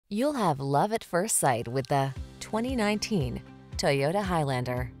You'll have love at first sight with the 2019 Toyota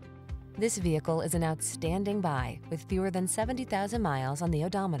Highlander. This vehicle is an outstanding buy with fewer than 70,000 miles on the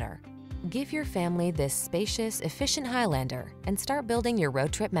odometer. Give your family this spacious, efficient Highlander and start building your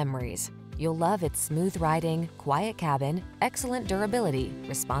road trip memories. You'll love its smooth riding, quiet cabin, excellent durability,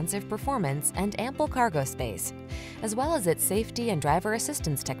 responsive performance, and ample cargo space, as well as its safety and driver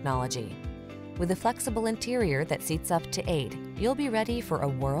assistance technology. With a flexible interior that seats up to 8, you'll be ready for a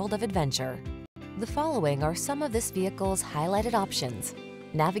world of adventure. The following are some of this vehicle's highlighted options: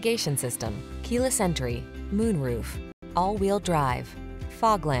 navigation system, keyless entry, moonroof, all-wheel drive,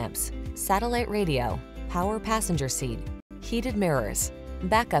 fog lamps, satellite radio, power passenger seat, heated mirrors,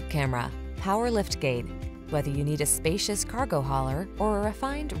 backup camera, power liftgate. Whether you need a spacious cargo hauler or a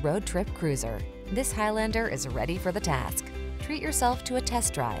refined road trip cruiser, this Highlander is ready for the task. Treat yourself to a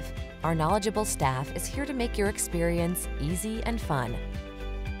test drive. Our knowledgeable staff is here to make your experience easy and fun.